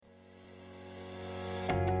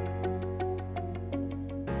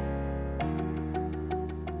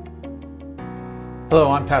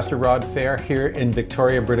Hello, I'm Pastor Rod Fair here in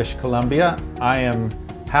Victoria, British Columbia. I am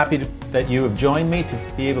happy that you have joined me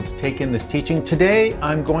to be able to take in this teaching. Today,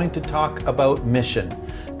 I'm going to talk about mission.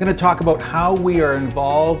 I'm going to talk about how we are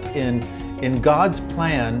involved in God's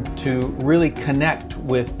plan to really connect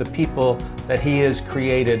with the people that He has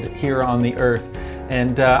created here on the earth.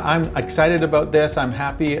 And I'm excited about this. I'm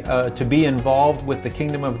happy to be involved with the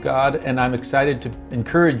kingdom of God, and I'm excited to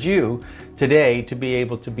encourage you today to be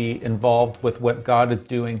able to be involved with what God is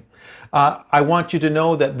doing. I want you to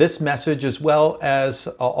know that this message, as well as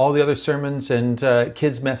all the other sermons and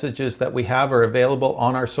kids' messages that we have, are available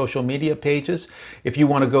on our social media pages. If you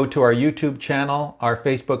want to go to our YouTube channel, our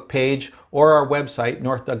Facebook page, or our website,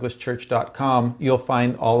 northdouglaschurch.com, you'll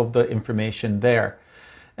find all of the information there.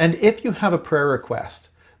 And if you have a prayer request,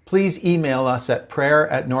 please email us at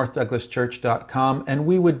prayer@northdouglaschurch.com, and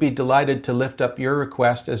we would be delighted to lift up your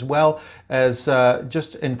request, as well as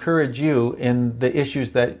just encourage you in the issues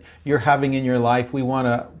that you're having in your life. We want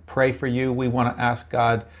to pray for you. We want to ask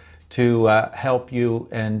God to help you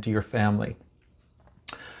and your family.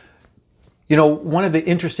 You know, one of the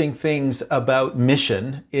interesting things about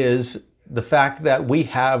mission is the fact that we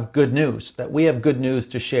have good news,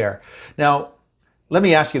 to share. Now, let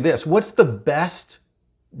me ask you this. What's the best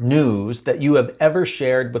news that you have ever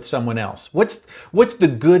shared with someone else? What's the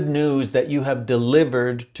good news that you have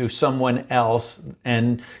delivered to someone else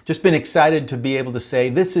and just been excited to be able to say,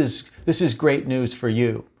 this is great news for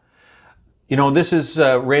you? You know, this is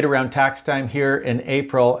right around tax time here in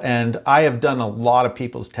April, and I have done a lot of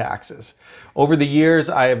people's taxes. Over the years,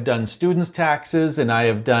 I have done students' taxes, and I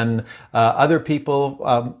have done other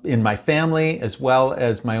people in my family, as well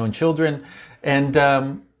as my own children. And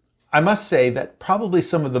I must say that probably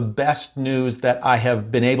some of the best news that I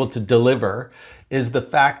have been able to deliver is the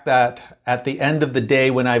fact that at the end of the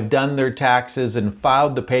day, when I've done their taxes and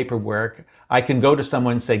filed the paperwork, I can go to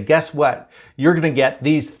someone and say, guess what? You're going to get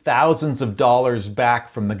these thousands of dollars back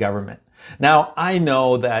from the government. Now, I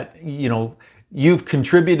know that, you've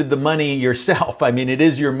contributed the money yourself. I mean, it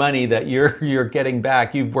is your money that you're getting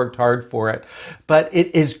back. You've worked hard for it. But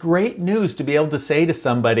it is great news to be able to say to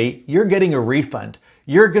somebody, you're getting a refund.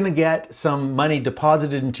 You're going to get some money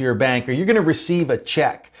deposited into your bank, or you're going to receive a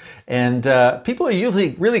check. And people are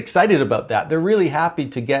usually really excited about that. They're really happy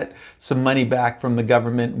to get some money back from the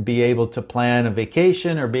government and be able to plan a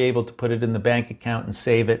vacation or be able to put it in the bank account and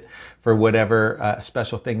save it for whatever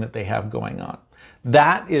special thing that they have going on.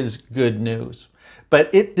 That is good news.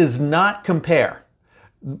 But it does not compare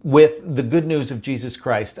with the good news of Jesus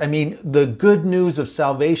Christ. I mean, the good news of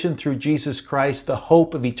salvation through Jesus Christ, the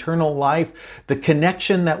hope of eternal life, the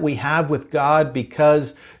connection that we have with God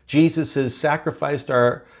because Jesus has sacrificed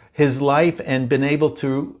His life and been able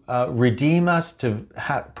to redeem us, to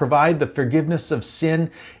provide the forgiveness of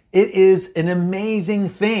sin. It is an amazing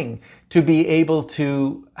thing to be able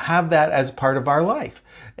to have that as part of our life.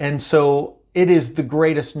 And so it is the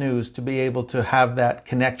greatest news to be able to have that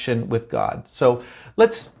connection with God. So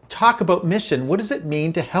let's talk about mission. What does it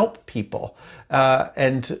mean to help people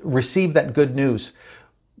and receive that good news?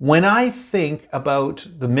 When I think about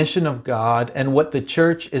the mission of God and what the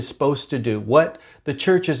church is supposed to do, what the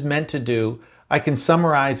church is meant to do, I can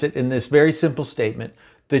summarize it in this very simple statement.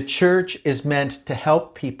 The church is meant to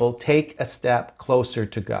help people take a step closer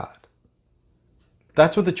to God.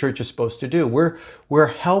 That's what the church is supposed to do. We're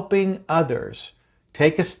helping others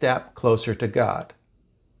take a step closer to God.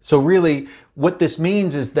 So really, what this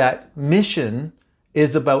means is that mission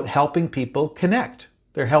is about helping people connect.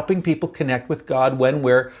 They're helping people connect with God when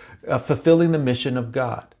we're fulfilling the mission of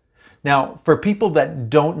God. Now, for people that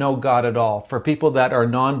don't know God at all, for people that are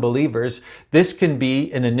non-believers, this can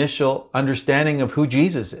be an initial understanding of who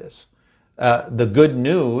Jesus is. The good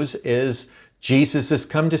news is Jesus has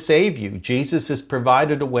come to save you. Jesus has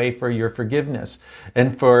provided a way for your forgiveness.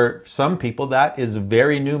 And for some people, that is a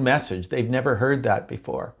very new message. They've never heard that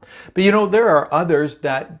before. But there are others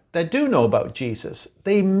that do know about Jesus.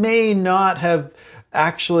 They may not have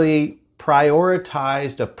actually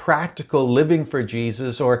prioritized a practical living for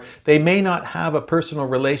Jesus, or they may not have a personal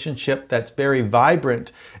relationship that's very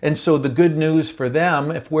vibrant. And so the good news for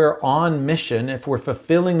them, if we're on mission, if we're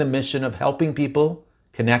fulfilling the mission of helping people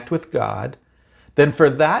connect with God, then for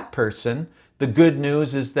that person, the good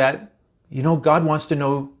news is that, God wants to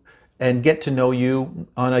know and get to know you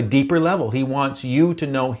on a deeper level. He wants you to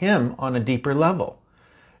know Him on a deeper level.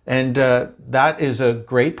 And that is a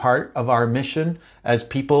great part of our mission as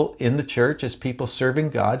people in the church, as people serving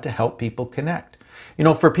God, to help people connect.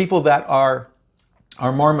 For people that are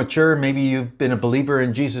are more mature, maybe you've been a believer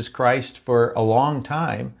in Jesus Christ for a long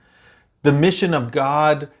time, the mission of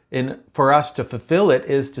God for us to fulfill it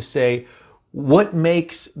is to say, what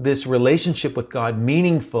makes this relationship with God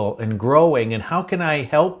meaningful and growing, and how can I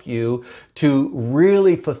help you to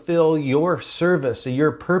really fulfill your service and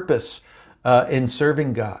your purpose in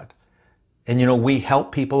serving God? And we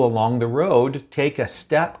help people along the road take a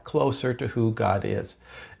step closer to who God is.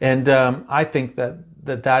 And I think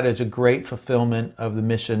that is a great fulfillment of the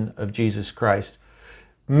mission of Jesus Christ.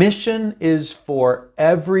 Mission is for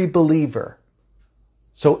every believer.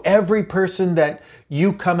 So every person that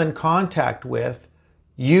you come in contact with,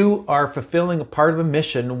 you are fulfilling a part of a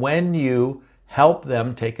mission when you help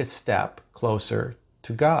them take a step closer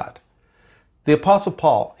to God. The Apostle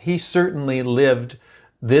Paul, he certainly lived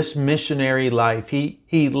this missionary life.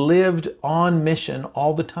 He lived on mission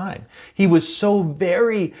all the time. He was so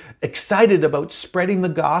very excited about spreading the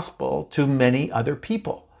gospel to many other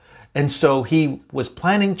people. And so he was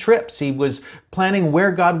planning trips. He was planning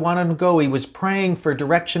where God wanted him to go. He was praying for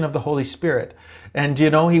direction of the Holy Spirit. And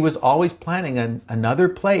he was always planning another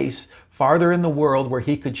place farther in the world where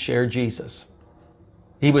he could share Jesus.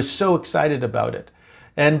 He was so excited about it.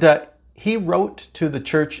 And he wrote to the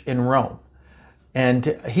church in Rome. And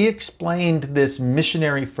he explained this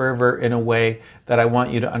missionary fervor in a way that I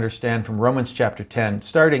want you to understand from Romans chapter 10,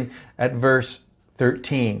 starting at verse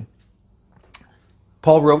 13.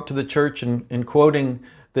 Paul wrote to the church and quoting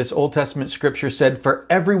this Old Testament scripture said, "For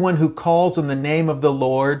everyone who calls on the name of the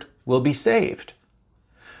Lord will be saved."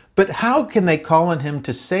 But how can they call on him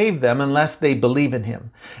to save them unless they believe in him?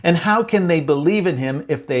 And how can they believe in him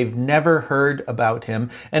if they've never heard about him?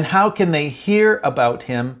 And how can they hear about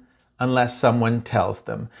him unless someone tells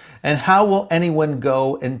them? And how will anyone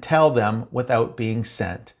go and tell them without being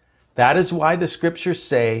sent? That is why the scriptures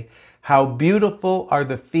say, "How beautiful are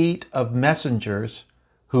the feet of messengers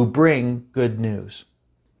who bring good news."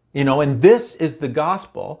 And this is the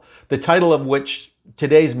gospel, the title of which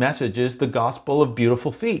today's message is The Gospel of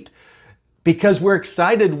Beautiful Feet. Because we're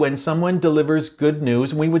excited when someone delivers good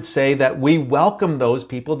news, and we would say that we welcome those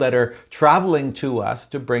people that are traveling to us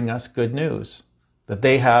to bring us good news, that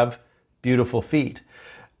they have beautiful feet.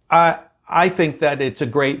 I think that it's a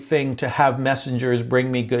great thing to have messengers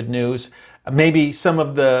bring me good news. Maybe some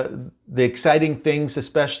of the exciting things,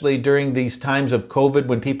 especially during these times of COVID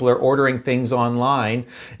when people are ordering things online,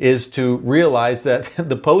 is to realize that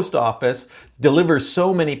the post office delivers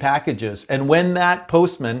so many packages. And when that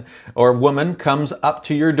postman or woman comes up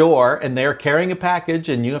to your door and they're carrying a package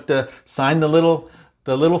and you have to sign the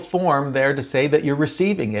little form there to say that you're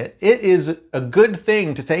receiving it, it is a good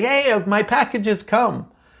thing to say, "Hey, my package has come."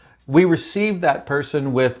 We receive that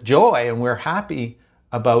person with joy and we're happy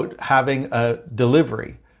about having a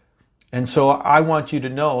delivery. And so I want you to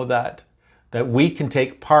know that we can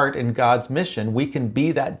take part in God's mission. We can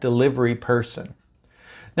be that delivery person.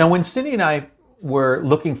 Now, when Cindy and I were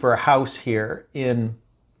looking for a house here in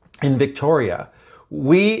Victoria,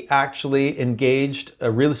 we actually engaged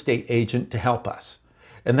a real estate agent to help us.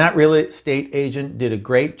 And that real estate agent did a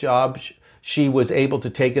great job. She was able to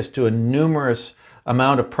take us to a numerous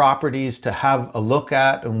amount of properties to have a look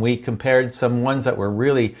at, and we compared some ones that were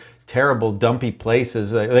really terrible, dumpy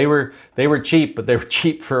places. They were cheap, but they were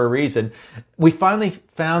cheap for a reason. We finally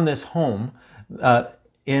found this home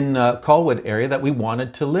in Colwood area that we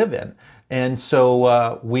wanted to live in, and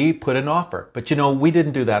so we put an offer. But we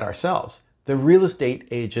didn't do that ourselves. The real estate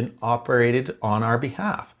agent operated on our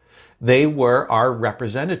behalf. They were our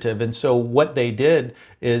representative, and so what they did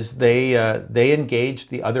is they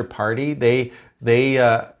engaged the other party. They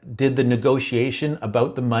did the negotiation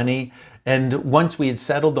about the money, and once we had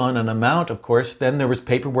settled on an amount, of course, then there was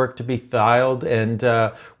paperwork to be filed, and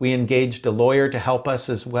we engaged a lawyer to help us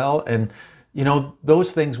as well. And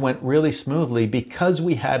those things went really smoothly because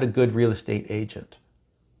we had a good real estate agent.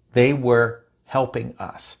 They were helping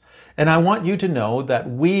us, and I want you to know that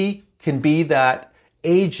we can be that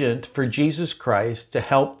agent for Jesus Christ to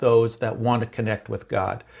help those that want to connect with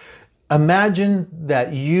God. Imagine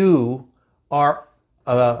that you are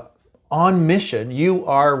on mission. You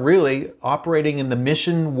are really operating in the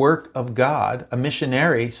mission work of God, a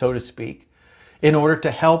missionary, so to speak, in order to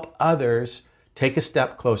help others take a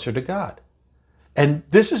step closer to God. And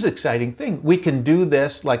this is an exciting thing. We can do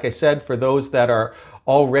this, like I said, for those that are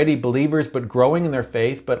already believers but growing in their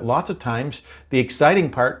faith. But lots of times the exciting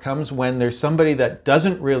part comes when there's somebody that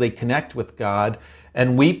doesn't really connect with God,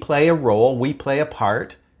 and we play a role, we play a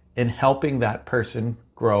part in helping that person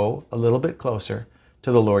grow a little bit closer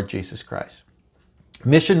to the Lord Jesus Christ.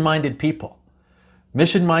 Mission-minded people.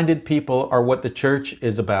 Mission-minded people are what the church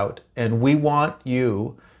is about, and we want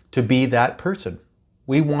you to be that person.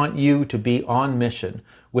 We want you to be on mission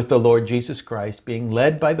with the Lord Jesus Christ, being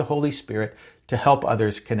led by the Holy Spirit to help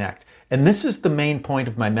others connect. And this is the main point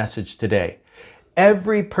of my message today.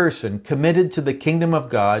 Every person committed to the kingdom of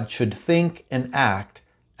God should think and act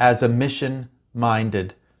as a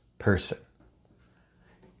mission-minded person.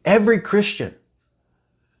 Every Christian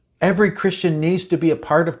needs to be a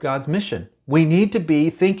part of God's mission. We need to be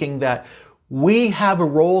thinking that we have a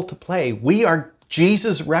role to play. We are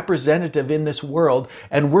Jesus' representative in this world,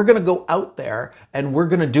 and we're going to go out there and we're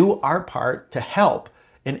going to do our part to help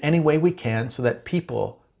in any way we can so that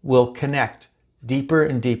people will connect deeper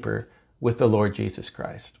and deeper with the Lord Jesus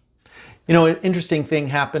Christ. You know, an interesting thing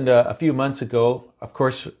happened a few months ago. Of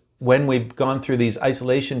course, when we've gone through these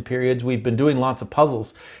isolation periods, we've been doing lots of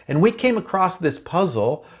puzzles, and we came across this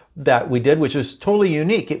puzzle that we did, which was totally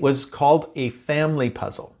unique. It was called a family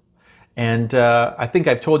puzzle. And I think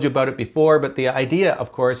I've told you about it before, but the idea,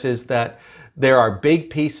 of course, is that there are big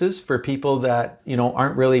pieces for people that,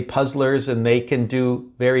 aren't really puzzlers and they can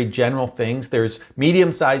do very general things. There's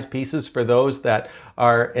medium-sized pieces for those that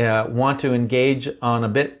are want to engage on a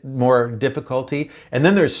bit more difficulty. And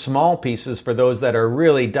then there's small pieces for those that are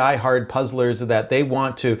really die-hard puzzlers, that they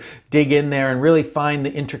want to dig in there and really find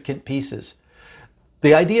the intricate pieces.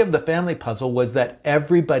 The idea of the family puzzle was that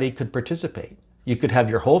everybody could participate. You could have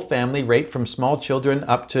your whole family, right from small children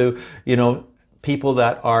up to, people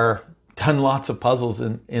that are done lots of puzzles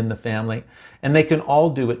in the family, and they can all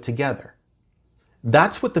do it together.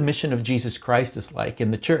 That's what the mission of Jesus Christ is like in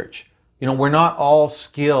the church. We're not all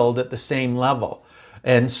skilled at the same level.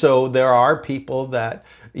 And so there are people that,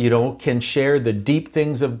 can share the deep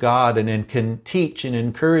things of God and can teach and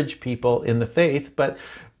encourage people in the faith,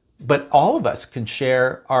 but all of us can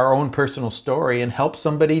share our own personal story and help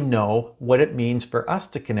somebody know what it means for us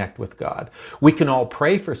to connect with God. We can all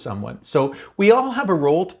pray for someone. So we all have a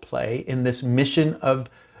role to play in this mission of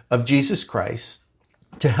Jesus Christ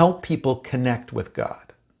to help people connect with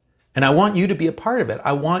God. And I want you to be a part of it.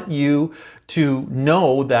 I want you to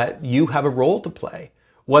know that you have a role to play,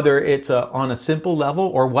 whether it's on a simple level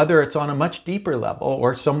or whether it's on a much deeper level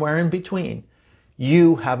or somewhere in between.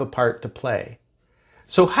 You have a part to play.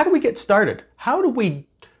 So how do we get started? How do we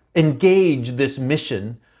engage this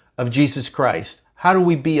mission of Jesus Christ? How do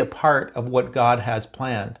we be a part of what God has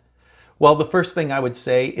planned? Well, the first thing I would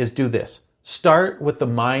say is do this. Start with the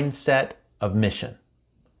mindset of mission.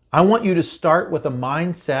 I want you to start with a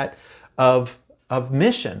mindset of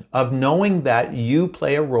mission, of knowing that you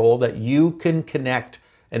play a role, that you can connect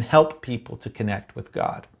and help people to connect with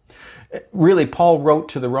God. Really, Paul wrote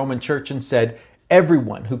to the Roman church and said,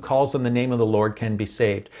 everyone who calls on the name of the Lord can be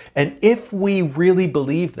saved. And if we really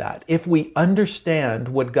believe that, if we understand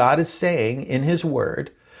what God is saying in His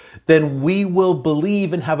Word, then we will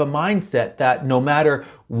believe and have a mindset that no matter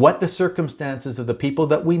what the circumstances of the people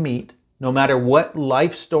that we meet, no matter what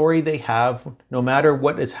life story they have, no matter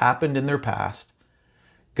what has happened in their past,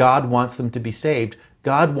 God wants them to be saved.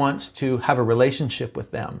 God wants to have a relationship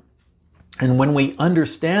with them. And when we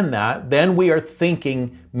understand that, then we are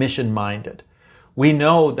thinking mission-minded. We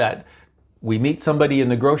know that we meet somebody in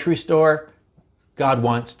the grocery store, God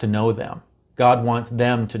wants to know them. God wants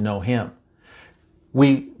them to know Him.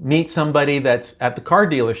 We meet somebody that's at the car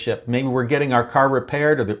dealership. Maybe we're getting our car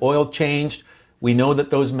repaired or the oil changed. We know that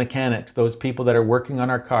those mechanics, those people that are working on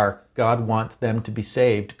our car, God wants them to be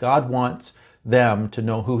saved. God wants them to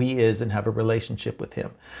know who He is and have a relationship with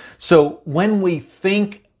Him. So when we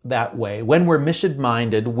think that way, when we're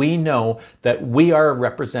mission-minded, we know that we are a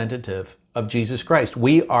representative of Jesus Christ.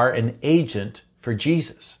 We are an agent for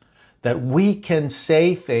Jesus, that we can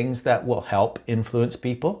say things that will help influence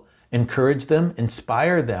people, encourage them,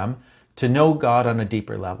 inspire them to know God on a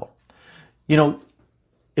deeper level.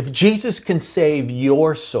 If Jesus can save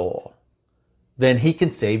your soul, then He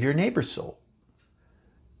can save your neighbor's soul.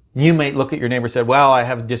 You may look at your neighbor and say, well, I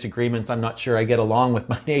have disagreements. I'm not sure I get along with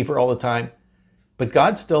my neighbor all the time. But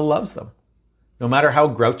God still loves them. No matter how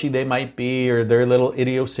grouchy they might be or their little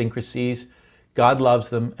idiosyncrasies, God loves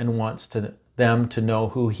them and wants them to know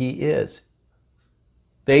who He is.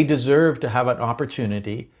 They deserve to have an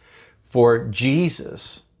opportunity for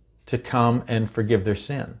Jesus to come and forgive their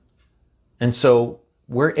sin. And so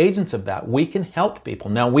we're agents of that. We can help people.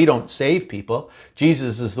 Now, we don't save people.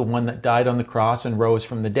 Jesus is the one that died on the cross and rose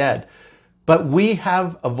from the dead. But we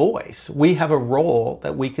have a voice. We have a role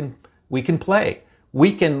that we can play.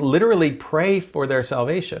 We can literally pray for their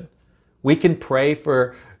salvation. We can pray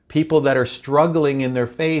for people that are struggling in their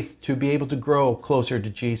faith to be able to grow closer to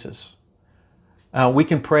Jesus. We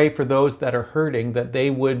can pray for those that are hurting, that they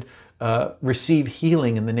would receive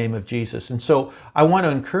healing in the name of Jesus. And so I want to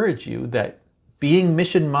encourage you that being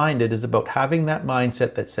mission-minded is about having that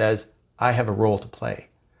mindset that says, I have a role to play.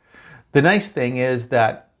 The nice thing is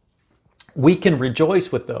that we can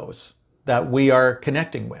rejoice with those that we are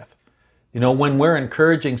connecting with. When we're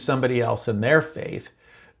encouraging somebody else in their faith,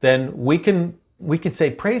 then we can say,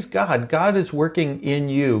 praise God. God is working in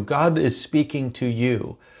you. God is speaking to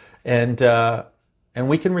you. And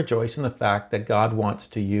we can rejoice in the fact that God wants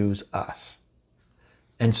to use us.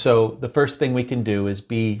 And so the first thing we can do is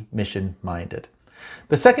be mission-minded.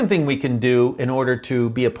 The second thing we can do in order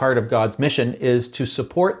to be a part of God's mission is to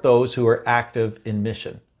support those who are active in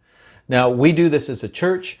mission. Now, we do this as a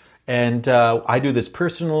church, and I do this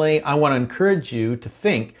personally. I want to encourage you to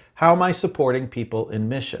think, how am I supporting people in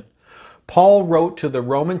mission? Paul wrote to the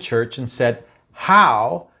Roman church and said,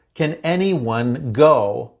 how can anyone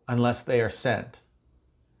go unless they are sent?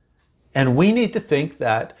 And we need to think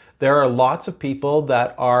that there are lots of people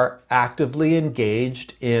that are actively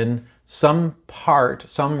engaged in some part,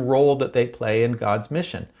 some role that they play in God's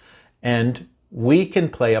mission. And we can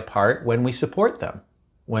play a part when we support them,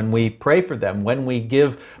 when we pray for them, when we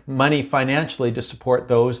give money financially to support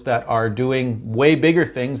those that are doing way bigger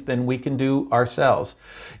things than we can do ourselves.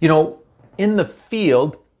 In the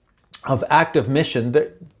field of active mission,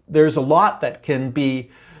 there's a lot that can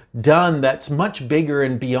be done that's much bigger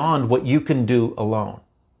and beyond what you can do alone.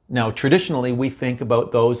 Now, traditionally, we think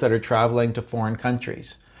about those that are traveling to foreign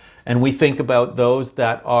countries. And we think about those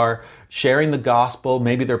that are sharing the gospel.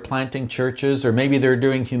 Maybe they're planting churches, or maybe they're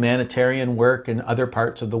doing humanitarian work in other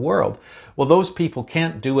parts of the world. Well, those people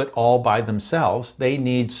can't do it all by themselves. They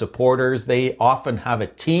need supporters. They often have a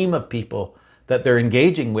team of people that they're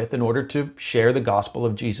engaging with in order to share the gospel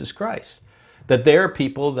of Jesus Christ. That they're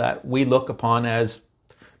people that we look upon as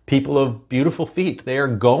people of beautiful feet. They are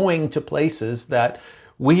going to places that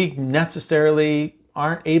we necessarily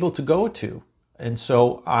aren't able to go to. And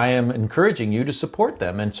so I am encouraging you to support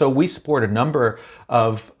them. And so we support a number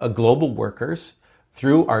of global workers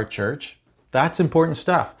through our church. That's important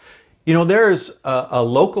stuff. There's a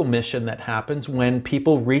local mission that happens when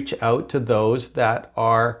people reach out to those that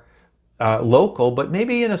are local, but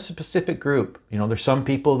maybe in a specific group. There's some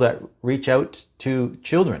people that reach out to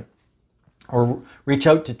children or reach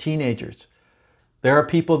out to teenagers. There are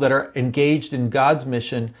people that are engaged in God's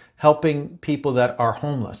mission, helping people that are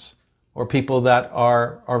homeless or people that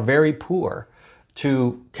are very poor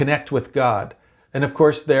to connect with God. And of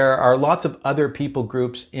course, there are lots of other people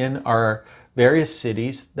groups in our various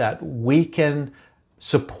cities that we can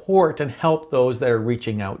support and help those that are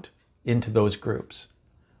reaching out into those groups.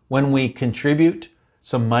 When we contribute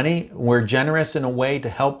some money, we're generous in a way to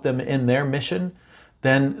help them in their mission,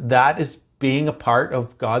 then that is being a part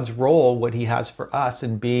of God's role, what He has for us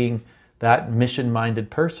in being that mission-minded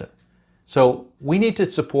person. So we need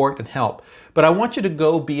to support and help. But I want you to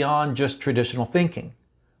go beyond just traditional thinking,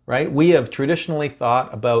 right? We have traditionally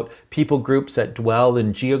thought about people groups that dwell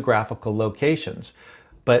in geographical locations.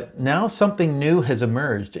 But now something new has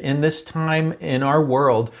emerged. In this time in our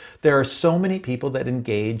world, there are so many people that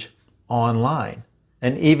engage online.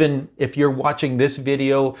 And even if you're watching this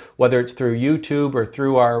video, whether it's through YouTube or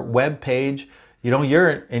through our web page,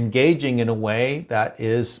 you're engaging in a way that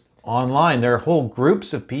is online. There are whole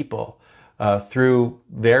groups of people through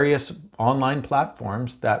various online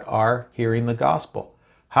platforms that are hearing the gospel.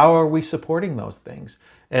 How are we supporting those things?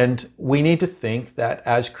 And we need to think that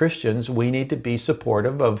as Christians, we need to be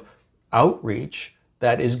supportive of outreach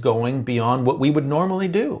that is going beyond what we would normally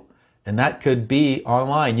do. And that could be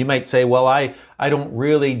online. You might say, well, I don't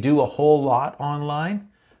really do a whole lot online,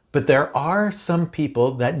 but there are some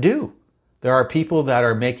people that do. There are people that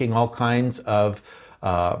are making all kinds of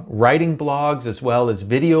writing blogs as well as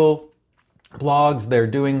video blogs. They're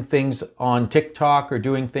doing things on TikTok or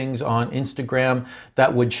doing things on Instagram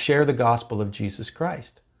that would share the gospel of Jesus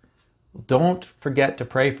Christ. Don't forget to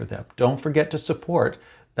pray for them. Don't forget to support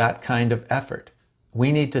that kind of effort.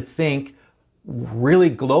 We need to think really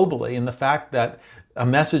globally in the fact that a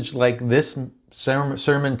message like this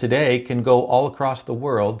sermon today can go all across the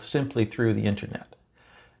world simply through the internet.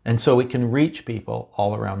 And so it can reach people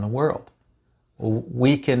all around the world.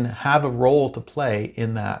 We can have a role to play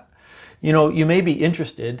in that. You may be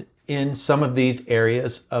interested in some of these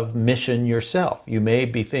areas of mission yourself. You may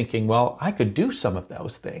be thinking, well, I could do some of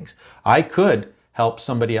those things. I could help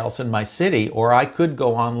somebody else in my city, or I could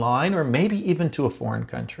go online, or maybe even to a foreign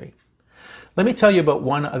country. Let me tell you about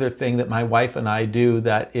one other thing that my wife and I do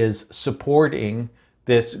that is supporting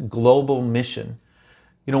this global mission.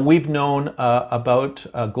 We've known about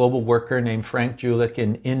a global worker named Frank Julik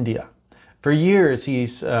in India. For years,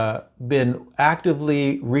 he's been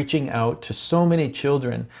actively reaching out to so many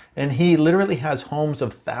children, and he literally has homes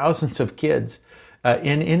of thousands of kids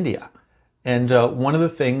in India. And one of the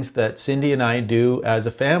things that Cindy and I do as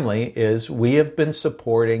a family is we have been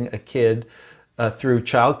supporting a kid through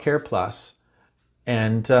Childcare Plus,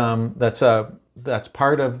 and that's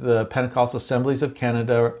part of the Pentecostal Assemblies of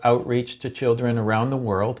Canada outreach to children around the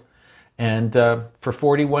world. And for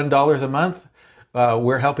 $41 a month,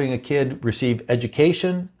 we're helping a kid receive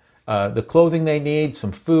education, the clothing they need,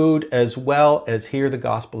 some food, as well as hear the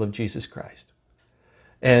gospel of Jesus Christ.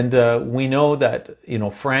 And we know that,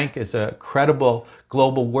 Frank is a credible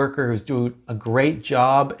global worker who's doing a great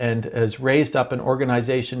job and has raised up an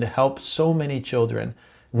organization to help so many children.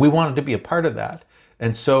 We wanted to be a part of that.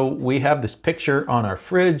 And so we have this picture on our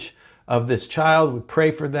fridge of this child. We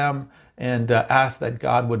pray for them and ask that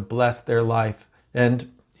God would bless their life.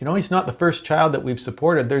 And he's not the first child that we've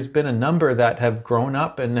supported. There's been a number that have grown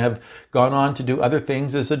up and have gone on to do other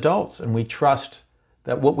things as adults. And we trust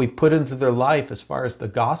that what we've put into their life as far as the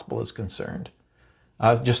gospel is concerned,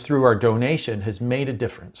 just through our donation, has made a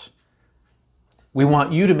difference. We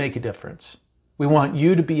want you to make a difference. We want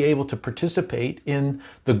you to be able to participate in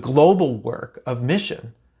the global work of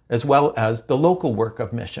mission as well as the local work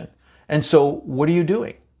of mission. And so what are you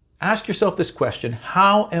doing? Ask yourself this question: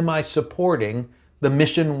 how am I supporting the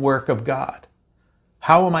mission work of God?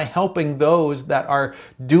 How am I helping those that are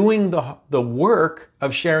doing the work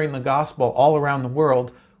of sharing the gospel all around the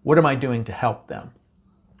world? What am I doing to help them?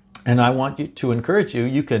 And I want you to encourage you.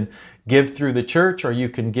 You can give through the church, or you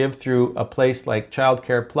can give through a place like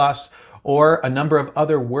Childcare Plus, or a number of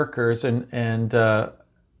other workers and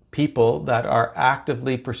people that are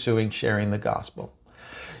actively pursuing sharing the gospel.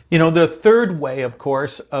 The third way, of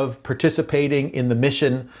course, of participating in the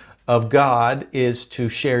mission of God is to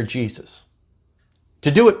share Jesus. To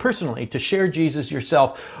do it personally, to share Jesus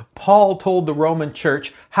yourself. Paul told the Roman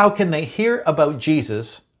church, how can they hear about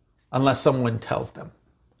Jesus unless someone tells them?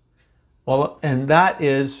 Well, and that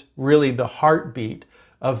is really the heartbeat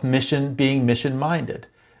of being mission-minded,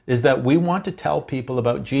 is that we want to tell people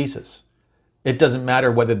about Jesus. It doesn't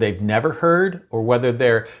matter whether they've never heard or whether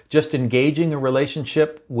they're just engaging a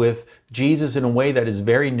relationship with Jesus in a way that is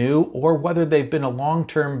very new, or whether they've been a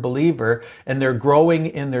long-term believer and they're growing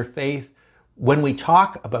in their faith. When we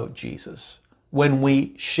talk about Jesus, when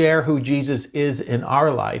we share who Jesus is in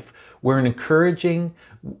our life, we're encouraging,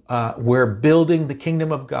 we're building the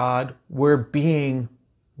kingdom of God, we're being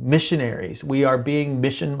missionaries, we are being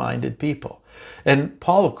mission-minded people. And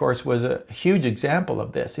Paul, of course, was a huge example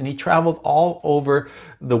of this, and he traveled all over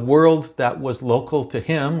the world that was local to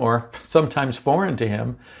him, or sometimes foreign to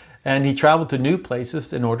him, and he traveled to new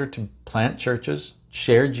places in order to plant churches,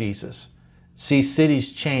 share Jesus, see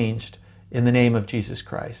cities changed in the name of Jesus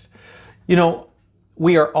Christ.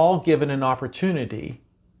 We are all given an opportunity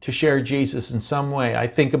to share Jesus in some way. I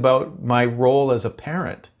think about my role as a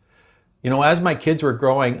parent. As my kids were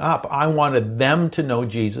growing up, I wanted them to know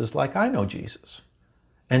Jesus like I know Jesus.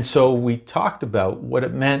 And so we talked about what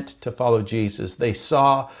it meant to follow Jesus. They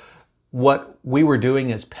saw what we were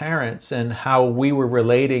doing as parents and how we were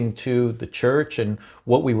relating to the church and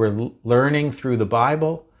what we were learning through the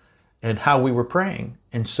Bible and how we were praying.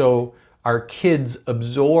 And so our kids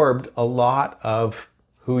absorbed a lot of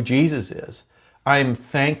who Jesus is. I'm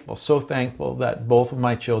thankful, so thankful, that both of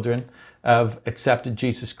my children have accepted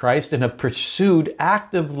Jesus Christ and have pursued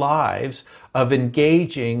active lives of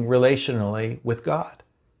engaging relationally with God.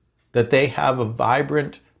 That they have a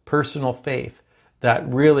vibrant personal faith that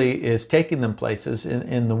really is taking them places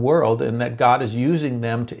in the world, and that God is using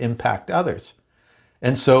them to impact others.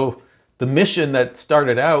 And so the mission that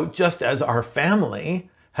started out just as our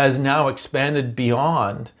family has now expanded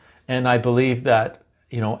beyond. And I believe that,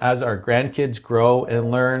 as our grandkids grow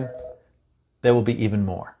and learn, there will be even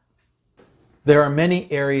more. There are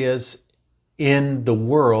many areas in the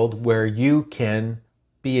world where you can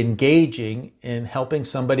be engaging in helping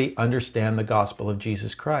somebody understand the gospel of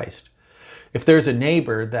Jesus Christ. If there's a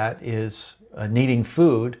neighbor that is needing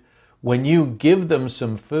food, when you give them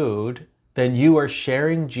some food, then you are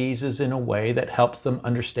sharing Jesus in a way that helps them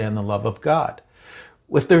understand the love of God.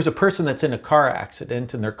 If there's a person that's in a car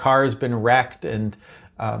accident and their car has been wrecked and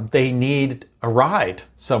they need a ride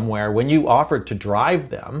somewhere, when you offer to drive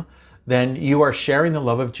them, then you are sharing the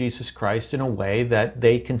love of Jesus Christ in a way that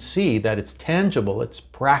they can see that it's tangible, it's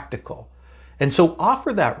practical. And so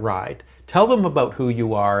offer that ride. Tell them about who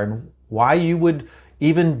you are and why you would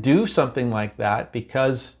even do something like that,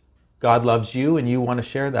 because God loves you and you want to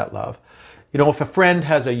share that love. If a friend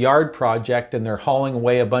has a yard project and they're hauling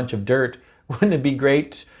away a bunch of dirt, wouldn't it be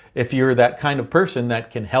great if you're that kind of person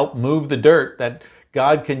that can help move the dirt, that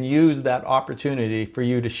God can use that opportunity for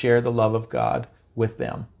you to share the love of God with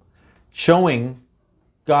them? Showing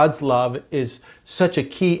God's love is such a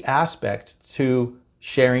key aspect to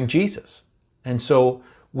sharing Jesus. And so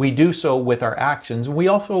we do so with our actions. And we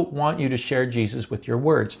also want you to share Jesus with your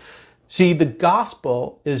words. See, the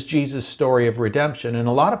gospel is Jesus' story of redemption, and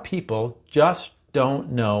a lot of people just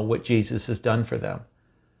don't know what Jesus has done for them.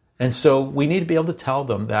 And so we need to be able to tell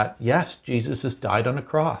them that, yes, Jesus has died on a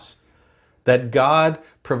cross, that God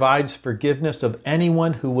provides forgiveness of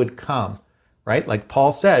anyone who would come, right? Like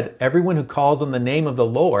Paul said, everyone who calls on the name of the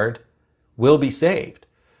Lord will be saved.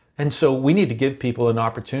 And so we need to give people an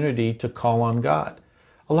opportunity to call on God.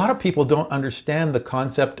 A lot of people don't understand the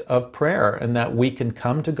concept of prayer and that we can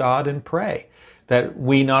come to God and pray. That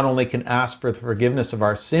we not only can ask for the forgiveness of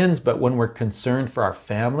our sins, but when we're concerned for our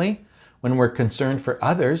family, when we're concerned for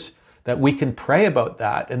others, that we can pray about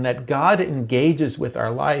that and that God engages with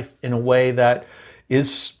our life in a way that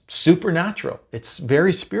is supernatural. It's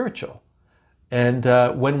very spiritual. And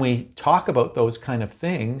when we talk about those kind of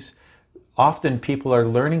things, often people are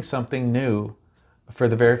learning something new for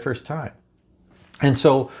the very first time. And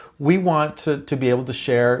so we want to be able to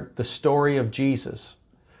share the story of Jesus.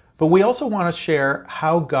 But we also want to share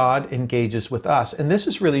how God engages with us. And this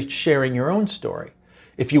is really sharing your own story.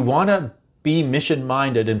 If you want to be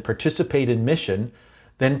mission-minded and participate in mission,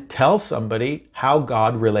 then tell somebody how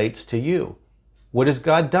God relates to you. What has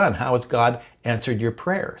God done? How has God answered your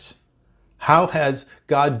prayers? How has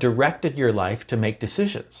God directed your life to make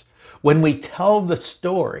decisions? When we tell the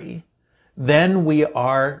story, then we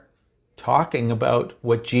are talking about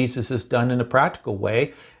what Jesus has done in a practical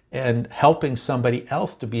way and helping somebody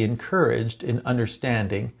else to be encouraged in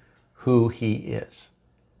understanding who he is.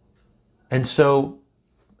 And so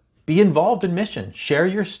be involved in mission. Share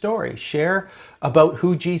your story. Share about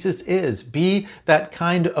who Jesus is. Be that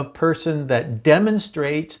kind of person that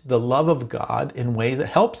demonstrates the love of God in ways that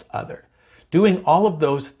helps others. Doing all of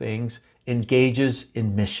those things engages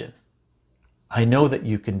in mission. I know that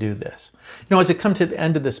you can do this. As I come to the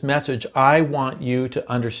end of this message, I want you to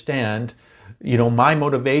understand, my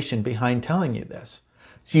motivation behind telling you this.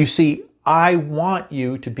 So you see, I want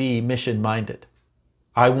you to be mission-minded.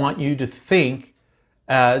 I want you to think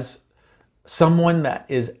as someone that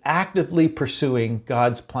is actively pursuing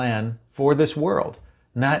God's plan for this world.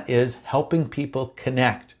 And that is helping people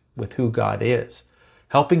connect with who God is,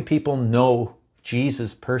 helping people know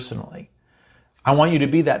Jesus personally. I want you to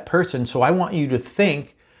be that person, so I want you to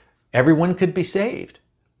think everyone could be saved.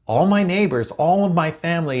 All my neighbors, all of my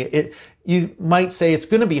family. You might say it's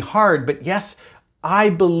going to be hard, but yes, I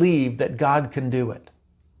believe that God can do it.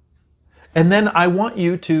 And then I want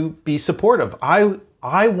you to be supportive.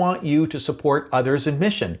 I want you to support others in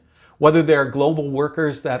mission, whether they're global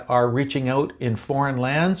workers that are reaching out in foreign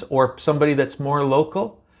lands or somebody that's more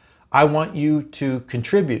local. I want you to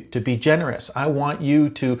contribute, to be generous. I want you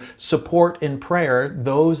to support in prayer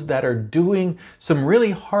those that are doing some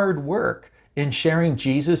really hard work in sharing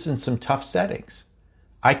Jesus in some tough settings.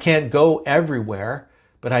 I can't go everywhere,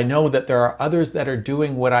 but I know that there are others that are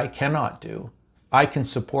doing what I cannot do. I can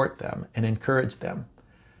support them and encourage them.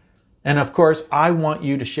 And of course, I want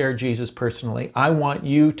you to share Jesus personally. I want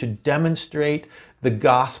you to demonstrate the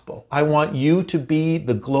gospel. I want you to be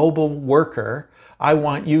the global worker. I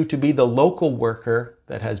want you to be the local worker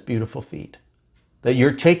that has beautiful feet. That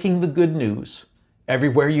you're taking the good news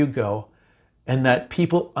everywhere you go, and that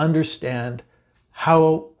people understand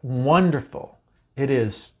how wonderful it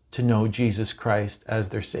is to know Jesus Christ as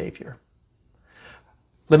their Savior.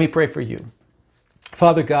 Let me pray for you.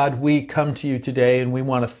 Father God, we come to you today and we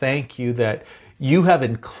want to thank you that you have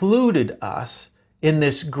included us in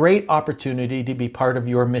this great opportunity to be part of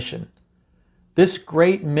your mission. This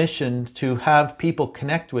great mission to have people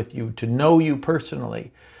connect with you, to know you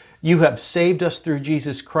personally. You have saved us through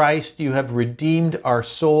Jesus Christ. You have redeemed our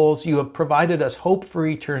souls. You have provided us hope for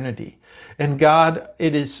eternity. And God,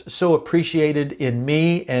 it is so appreciated in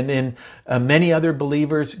me and in many other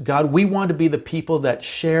believers. God, we want to be the people that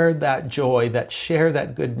share that joy, that share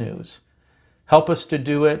that good news. Help us to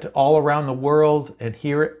do it all around the world and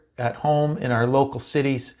here at home in our local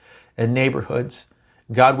cities and neighborhoods.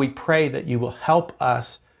 God, we pray that you will help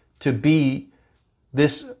us to be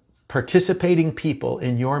this participating people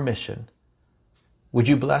in your mission. Would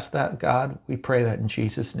you bless that, God? We pray that in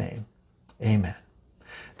Jesus' name. Amen.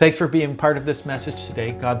 Thanks for being part of this message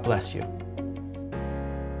today. God bless you.